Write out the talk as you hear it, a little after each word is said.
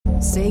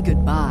Say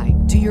goodbye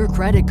to your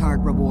credit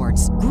card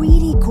rewards.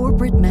 Greedy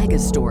corporate mega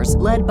stores,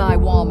 led by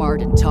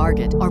Walmart and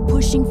Target, are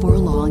pushing for a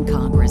law in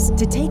Congress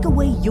to take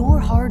away your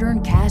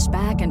hard-earned cash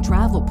back and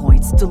travel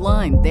points to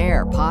line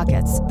their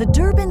pockets. The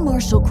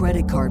Durbin-Marshall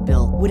credit card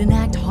bill would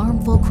enact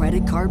harmful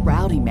credit card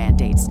routing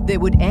mandates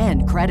that would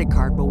end credit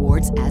card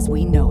rewards as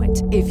we know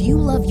it. If you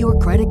love your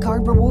credit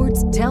card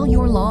rewards, tell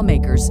your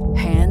lawmakers,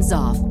 hands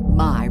off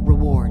my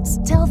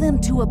rewards. Tell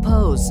them to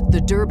oppose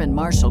the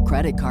Durbin-Marshall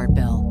credit card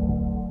bill.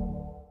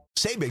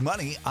 Saving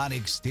money on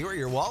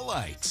exterior wall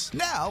lights.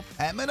 Now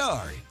at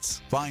Menards.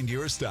 Find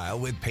your style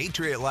with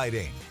Patriot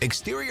Lighting.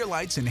 Exterior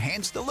lights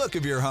enhance the look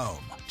of your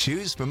home.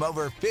 Choose from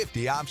over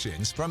 50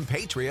 options from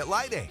Patriot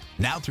Lighting.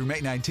 Now through May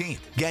 19th,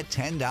 get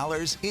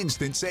 $10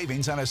 instant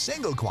savings on a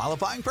single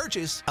qualifying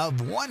purchase of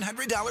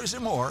 $100 or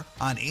more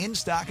on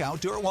in-stock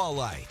outdoor wall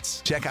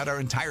lights. Check out our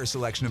entire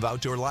selection of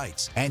outdoor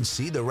lights and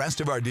see the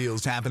rest of our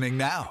deals happening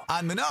now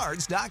on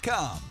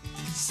Menards.com.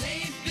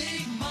 Save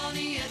big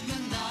money at Menards.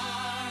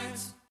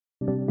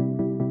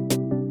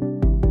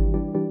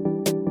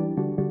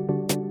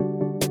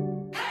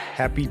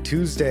 Happy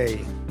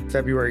Tuesday,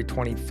 February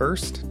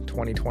 21st,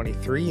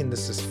 2023, and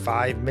this is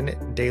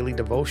 5-Minute Daily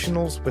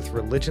Devotionals with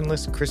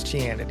Religionless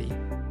Christianity.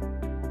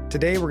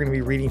 Today we're going to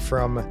be reading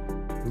from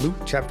Luke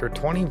chapter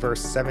 20,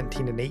 verse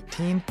 17 and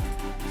 18,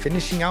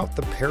 finishing out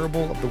the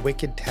parable of the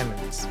wicked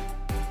tenants.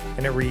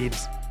 And it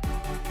reads,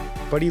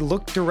 "But he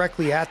looked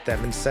directly at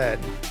them and said,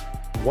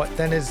 'What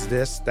then is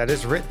this that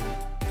is written?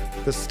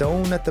 The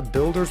stone that the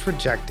builders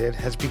rejected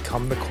has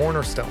become the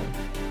cornerstone.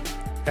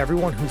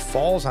 Everyone who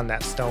falls on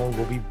that stone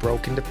will be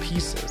broken to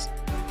pieces,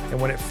 and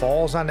when it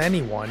falls on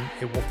anyone,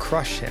 it will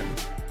crush him.'"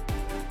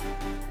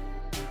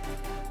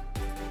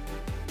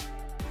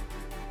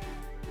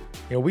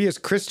 We as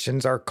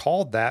Christians are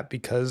called that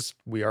because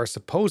we are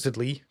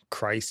supposedly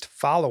Christ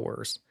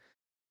followers.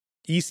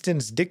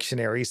 Easton's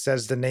dictionary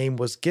says the name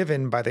was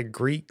given by the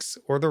Greeks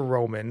or the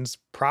Romans,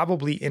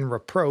 probably in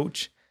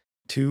reproach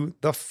to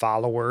the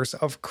followers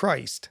of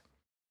Christ.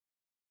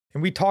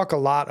 And we talk a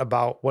lot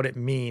about what it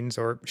means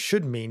or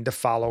should mean to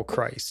follow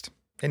Christ.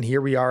 And here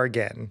we are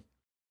again.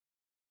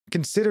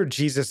 Consider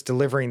Jesus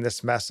delivering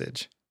this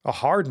message, a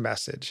hard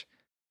message,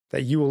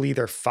 that you will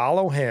either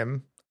follow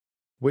him,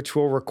 which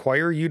will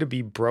require you to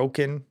be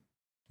broken.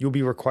 You'll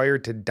be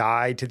required to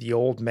die to the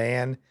old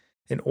man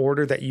in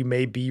order that you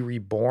may be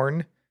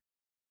reborn,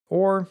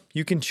 or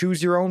you can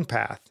choose your own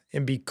path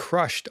and be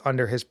crushed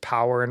under his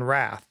power and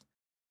wrath.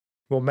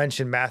 We'll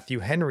mention Matthew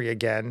Henry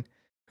again,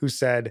 who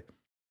said,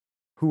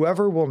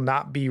 "Whoever will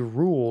not be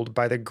ruled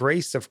by the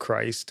grace of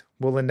Christ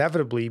will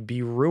inevitably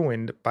be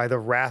ruined by the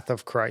wrath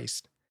of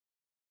Christ."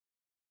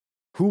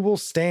 Who will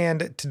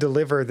stand to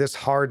deliver this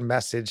hard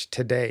message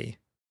today?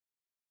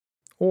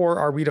 Or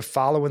are we to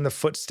follow in the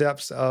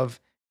footsteps of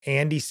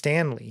Andy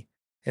Stanley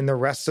and the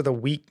rest of the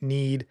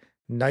weak-kneed,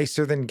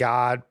 nicer than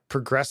God,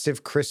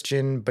 progressive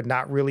Christian but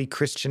not really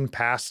Christian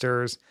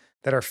pastors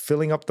that are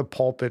filling up the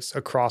pulpits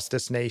across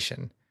this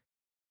nation?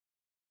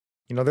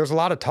 There's a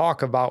lot of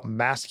talk about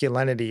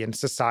masculinity in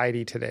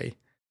society today.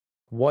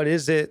 What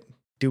is it?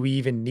 Do we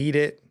even need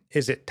it?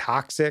 Is it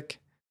toxic?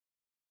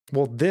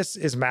 Well, this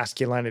is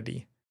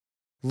masculinity.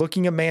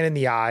 Looking a man in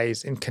the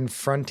eyes and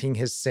confronting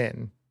his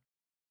sin.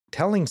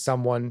 Telling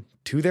someone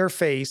to their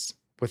face,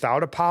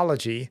 without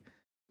apology,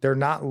 they're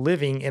not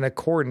living in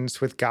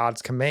accordance with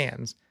God's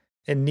commands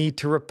and need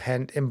to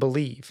repent and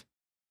believe.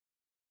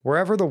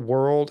 Wherever the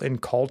world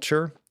and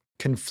culture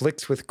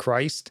conflicts with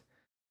Christ,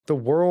 the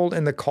world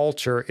and the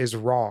culture is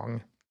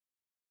wrong.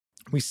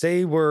 We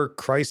say we're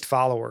Christ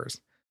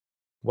followers.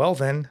 Well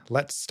then,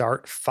 let's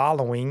start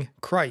following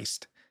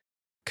Christ.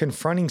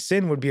 Confronting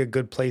sin would be a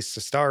good place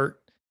to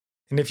start.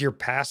 And if your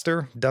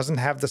pastor doesn't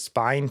have the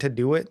spine to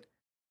do it,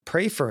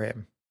 pray for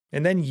him,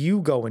 and then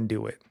you go and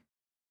do it.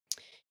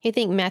 I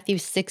think Matthew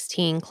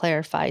 16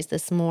 clarifies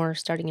this more,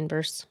 starting in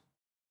verse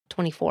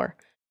 24.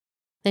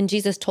 Then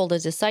Jesus told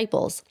his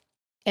disciples,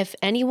 "If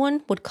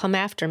anyone would come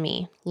after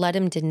me, let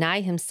him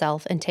deny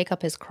himself and take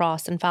up his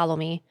cross and follow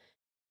me.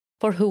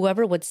 For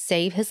whoever would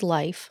save his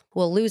life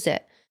will lose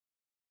it,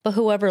 but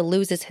whoever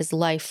loses his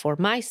life for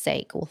my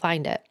sake will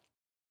find it.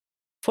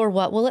 For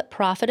what will it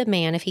profit a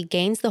man if he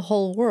gains the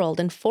whole world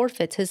and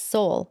forfeits his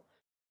soul?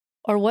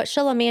 Or what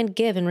shall a man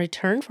give in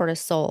return for his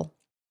soul?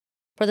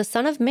 For the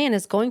Son of Man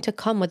is going to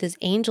come with his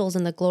angels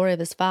in the glory of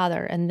his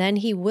Father, and then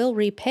he will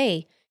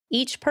repay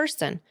each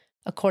person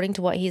according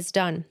to what he has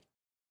done."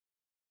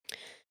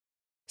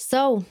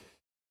 So,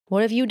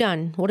 what have you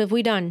done? What have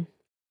we done?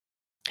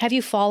 Have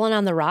you fallen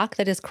on the rock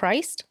that is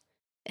Christ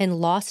and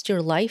lost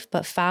your life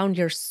but found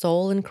your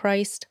soul in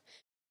Christ?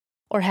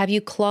 Or have you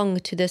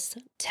clung to this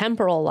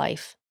temporal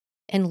life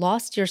and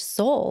lost your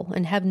soul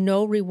and have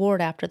no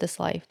reward after this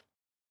life?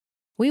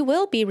 We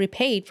will be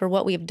repaid for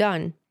what we have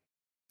done.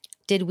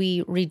 Did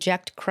we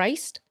reject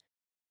Christ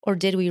or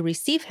did we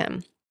receive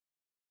him?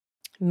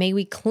 May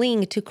we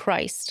cling to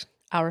Christ,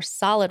 our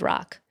solid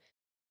rock,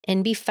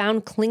 and be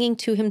found clinging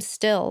to him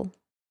still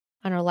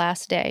on our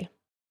last day.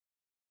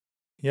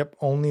 Yep,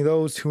 only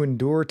those who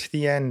endure to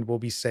the end will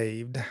be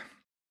saved.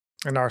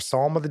 And our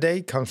psalm of the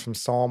day comes from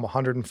Psalm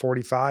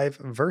 145,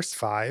 verse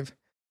 5.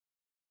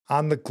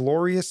 On the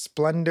glorious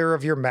splendor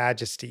of your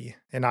majesty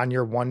and on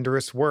your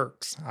wondrous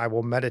works I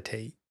will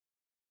meditate.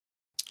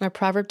 Our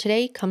proverb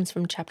today comes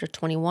from chapter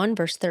 21,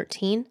 verse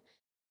 13.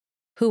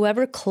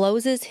 Whoever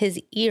closes his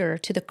ear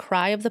to the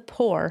cry of the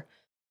poor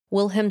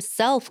will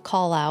himself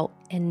call out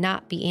and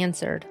not be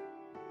answered.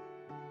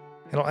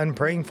 And I'll end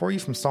praying for you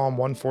from Psalm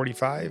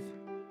 145.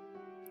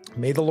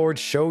 May the Lord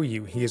show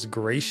you he is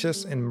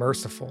gracious and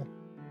merciful,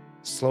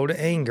 slow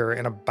to anger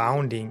and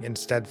abounding in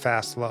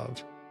steadfast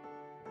love,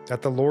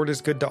 that the Lord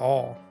is good to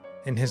all,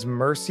 and his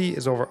mercy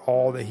is over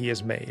all that he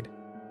has made.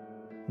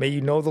 May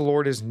you know the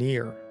Lord is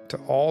near to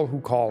all who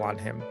call on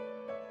him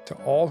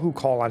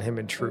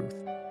in truth,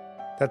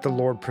 that the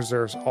Lord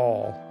preserves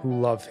all who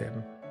love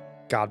him.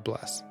 God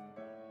bless.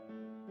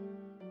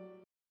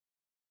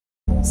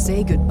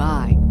 Say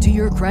goodbye to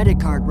your credit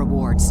card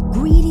rewards.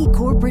 Greedy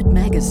corporate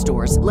mega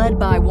stores, led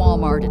by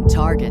Walmart and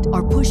Target,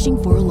 are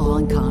pushing for a law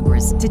in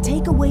Congress to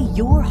take away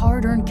your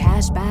hard-earned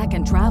cash back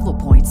and travel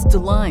points to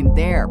line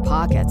their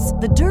pockets.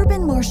 The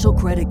Durbin-Marshall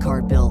credit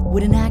card bill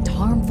would enact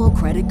harmful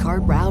credit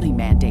card routing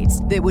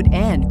mandates that would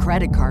end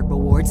credit card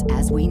rewards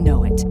as we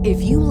know it.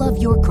 If you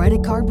love your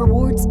credit card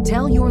rewards,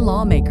 tell your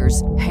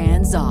lawmakers,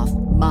 hands off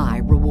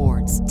my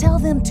rewards. Tell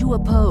them to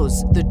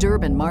oppose the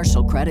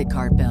Durbin-Marshall credit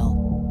card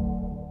bill.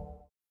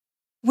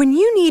 When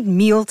you need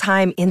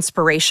mealtime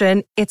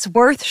inspiration, it's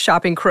worth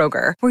shopping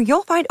Kroger, where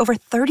you'll find over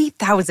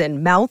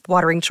 30,000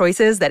 mouth-watering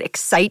choices that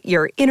excite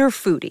your inner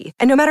foodie.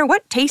 And no matter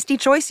what tasty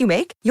choice you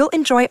make, you'll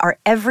enjoy our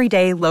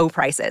everyday low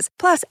prices,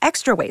 plus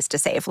extra ways to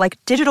save, like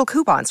digital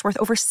coupons worth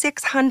over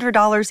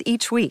 $600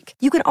 each week.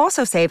 You can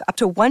also save up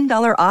to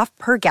 $1 off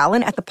per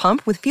gallon at the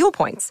pump with fuel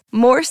points.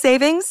 More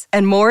savings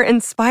and more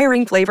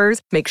inspiring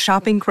flavors make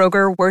shopping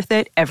Kroger worth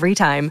it every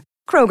time.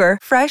 Kroger,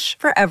 fresh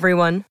for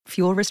everyone.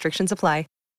 Fuel restrictions apply.